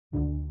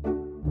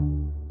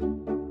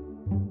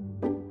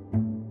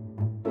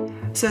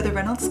So the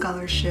Reynolds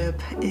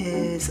Scholarship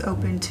is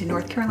open to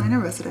North Carolina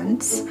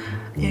residents.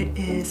 It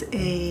is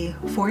a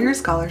 4-year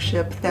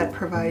scholarship that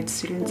provides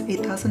students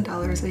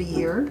 $8,000 a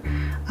year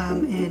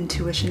in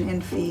tuition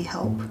and fee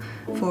help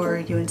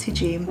for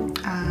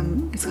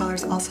UNCG.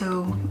 Scholars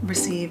also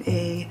receive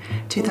a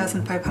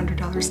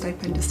 $2,500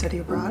 stipend to study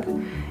abroad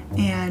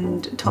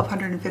and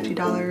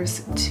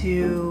 $1,250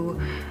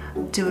 to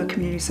do a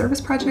community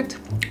service project,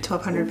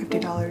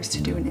 $1,250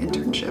 to do an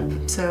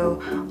internship. So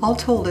all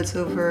told, it's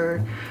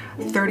over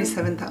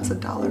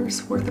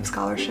 $37,000 worth of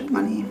scholarship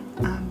money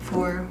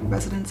for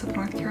residents of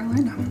North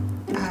Carolina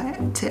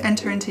to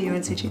enter into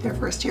UNCG their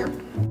first year.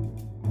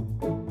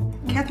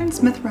 Katharine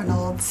Smith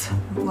Reynolds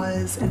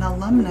was an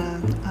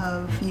alumna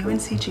of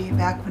UNCG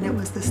back when it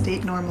was the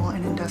State Normal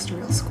and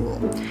Industrial School.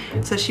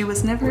 So she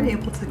was never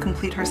able to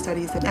complete her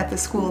studies at the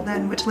school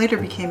then, which later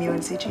became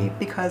UNCG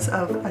because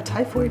of a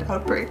typhoid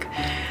outbreak.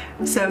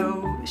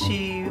 So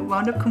she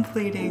wound up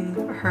completing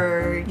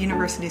her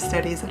university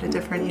studies at a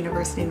different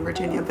university in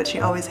Virginia, but she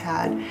always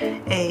had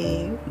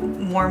a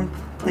warm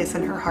place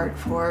in her heart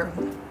for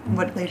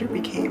what later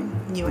became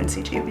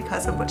UNCG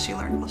because of what she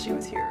learned while she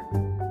was here.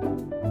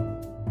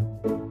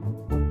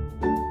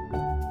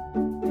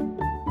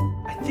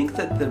 I think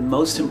that the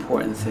most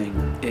important thing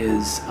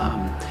is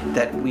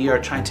that we are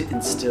trying to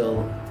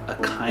instill a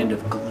kind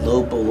of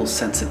global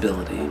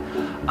sensibility,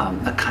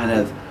 a kind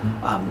of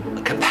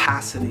a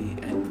capacity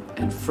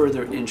and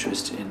further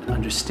interest in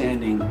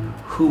understanding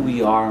who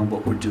we are and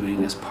what we're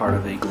doing as part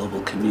of a global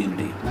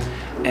community.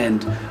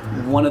 And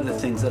one of the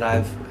things that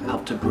I've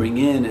helped to bring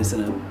in is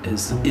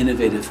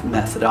innovative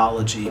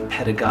methodology,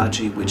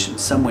 pedagogy, which in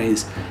some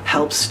ways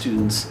helps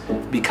students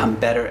become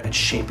better at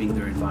shaping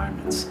their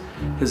environments.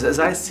 Because as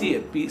I see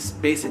it,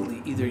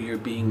 basically either you're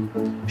being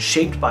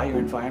shaped by your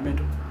environment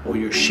or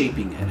you're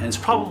shaping it. And it's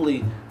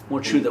probably more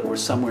true that we're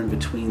somewhere in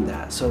between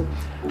that. So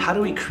how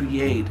do we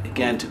create,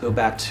 again, to go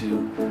back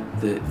to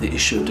the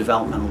issue of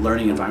developmental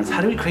learning environments,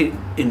 how do we create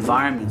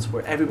environments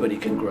where everybody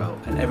can grow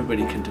and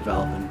everybody can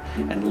develop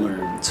and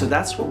learn? So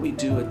that's what we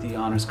do at the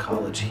Honors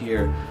College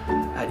here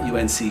at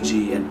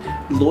UNCG. And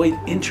Lloyd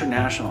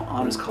International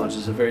Honors College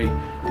is a very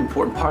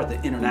important part,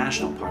 the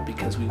international part,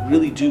 because we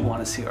really do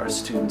want to see our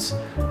students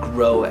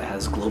grow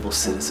as global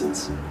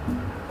citizens.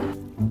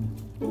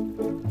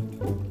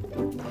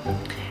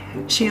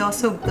 She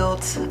also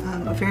built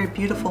a very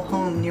beautiful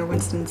home near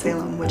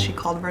Winston-Salem, which she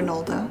called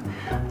Renolda,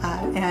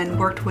 and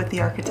worked with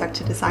the architect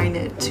to design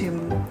it to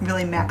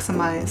really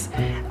maximize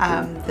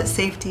the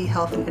safety,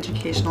 health, and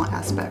educational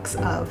aspects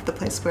of the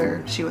place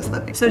where she was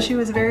living. So she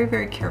was very,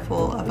 very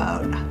careful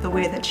about the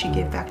way that she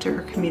gave back to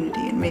her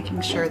community and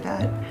making sure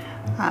that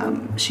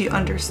she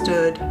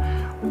understood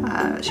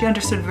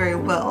very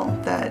well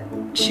that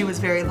she was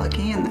very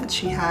lucky and that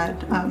she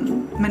had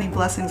many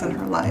blessings in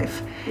her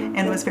life,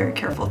 and was very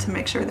careful to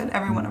make sure that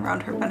everyone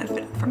around her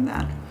benefited from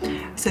that.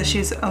 So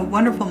she's a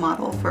wonderful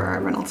model for our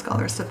Reynolds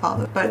Scholars to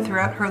follow, but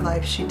throughout her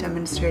life she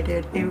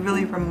demonstrated a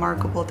really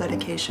remarkable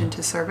dedication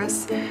to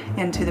service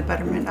and to the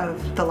betterment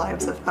of the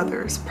lives of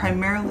others,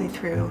 primarily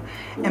through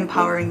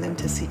empowering them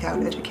to seek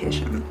out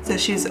education. So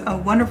she's a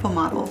wonderful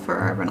model for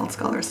our Reynolds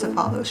Scholars to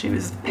follow. She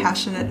was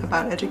passionate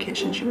about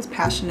education, she was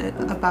passionate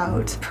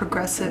about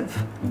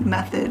progressive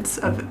methods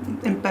of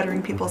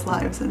bettering people's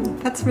lives, and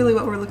that's really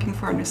what we're looking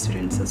for in our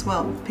students as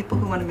well, people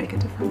who want to make a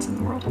difference in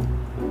the world.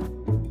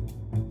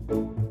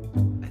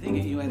 I think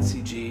at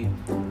UNCG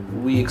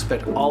we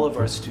expect all of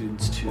our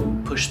students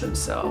to push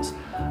themselves.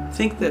 I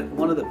think that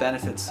one of the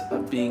benefits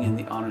of being in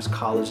the Honors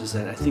College is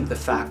that I think the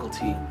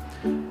faculty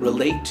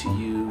relate to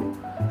you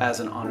as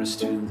an honors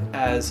student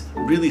as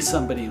really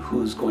somebody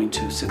who's going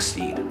to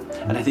succeed.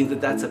 And I think that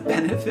that's a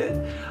benefit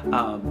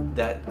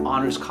that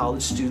Honors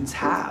College students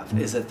have,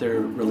 is that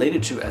they're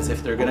related to as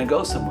if they're going to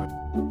go somewhere.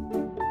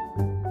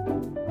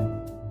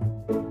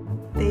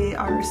 They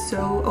are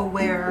so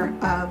aware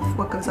of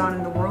what goes on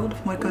in the world,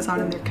 what goes on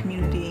in their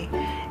community,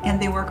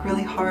 and they work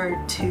really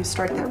hard to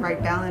strike that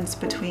right balance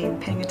between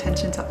paying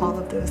attention to all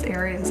of those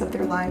areas of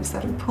their lives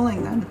that are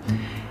pulling them.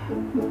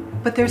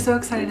 But they're so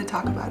excited to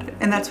talk about it,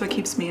 and that's what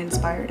keeps me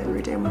inspired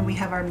every day when we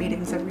have our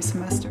meetings every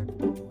semester.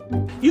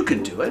 You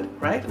can do it,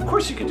 right? Of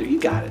course you can do it. You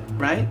got it,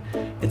 right?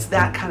 It's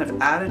that kind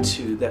of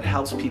attitude that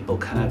helps people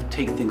kind of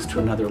take things to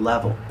another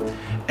level.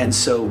 And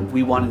so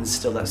we want to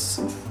instill that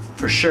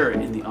for sure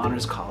in the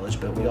Honors College,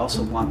 but we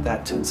also want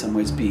that to in some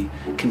ways be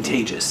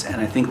contagious. And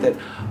I think that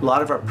a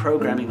lot of our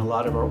programming, a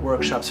lot of our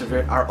workshops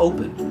are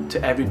open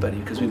to everybody,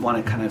 because we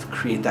want to kind of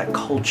create that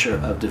culture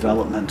of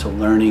developmental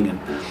learning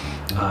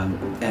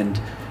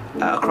and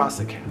across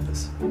the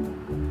campus.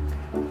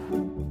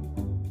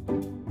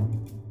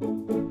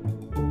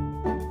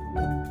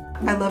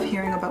 I love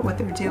hearing about what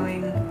they're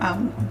doing,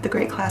 the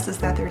great classes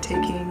that they're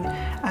taking,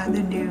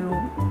 the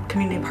new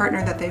community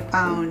partner that they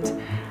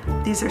found.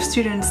 These are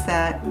students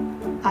that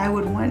I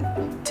would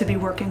want to be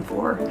working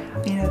for,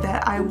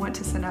 that I want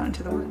to send out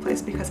into the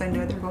workplace because I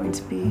know they're going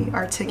to be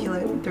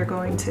articulate, they're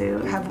going to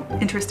have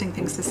interesting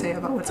things to say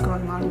about what's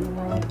going on in the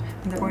world,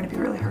 and they're going to be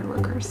really hard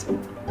workers.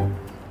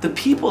 The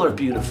people are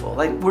beautiful.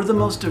 Like, we're the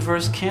most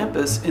diverse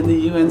campus in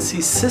the UNC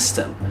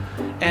system.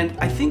 And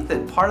I think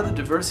that part of the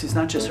diversity is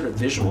not just sort of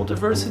visual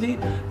diversity,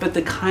 but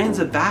the kinds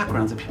of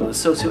backgrounds of people,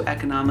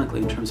 socioeconomically,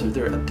 in terms of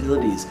their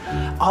abilities,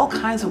 all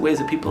kinds of ways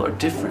that people are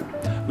different.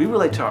 We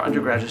relate to our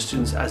undergraduate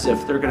students as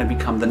if they're going to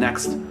become the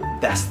next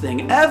best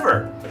thing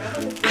ever.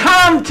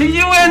 Come to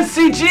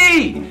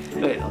UNCG!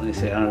 Wait, let me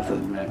say, I don't know if the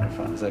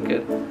microphone, is that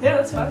good? Yeah,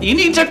 that's fine. You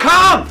need to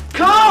come!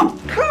 Come!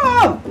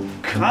 Come!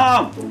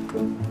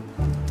 Come!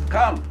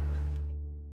 Come!